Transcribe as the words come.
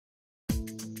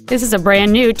This is a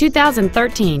brand new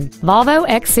 2013 Volvo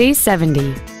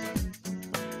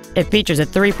XC70. It features a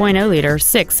 3.0-liter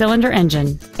six-cylinder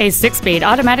engine, a six-speed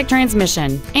automatic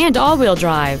transmission, and all-wheel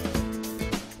drive.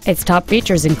 Its top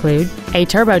features include a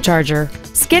turbocharger,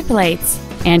 skid plates,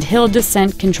 and hill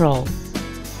descent control.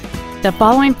 The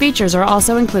following features are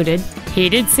also included: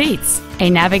 heated seats, a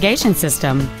navigation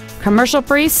system,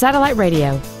 commercial-free satellite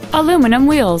radio, aluminum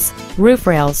wheels, roof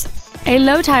rails, a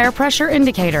low tire pressure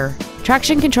indicator,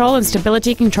 traction control and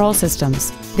stability control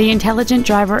systems, the intelligent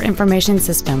driver information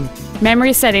system,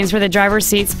 memory settings for the driver's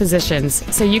seat's positions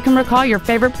so you can recall your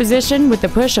favorite position with the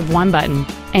push of one button,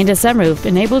 and a sunroof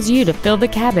enables you to fill the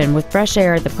cabin with fresh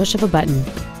air at the push of a button.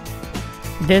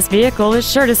 This vehicle is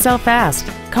sure to sell fast.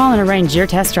 Call and arrange your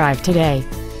test drive today.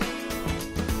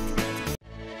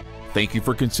 Thank you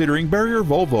for considering Barrier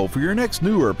Volvo for your next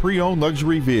new or pre-owned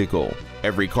luxury vehicle.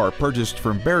 Every car purchased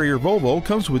from Barrier Volvo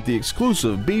comes with the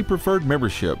exclusive Be Preferred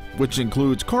membership, which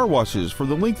includes car washes for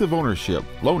the length of ownership,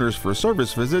 loaners for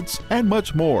service visits, and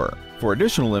much more. For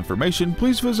additional information,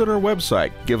 please visit our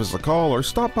website, give us a call, or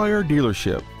stop by our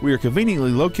dealership. We are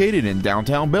conveniently located in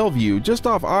downtown Bellevue, just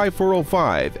off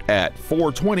I-405 at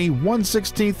 420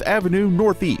 116th Avenue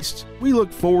Northeast. We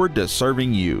look forward to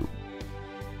serving you.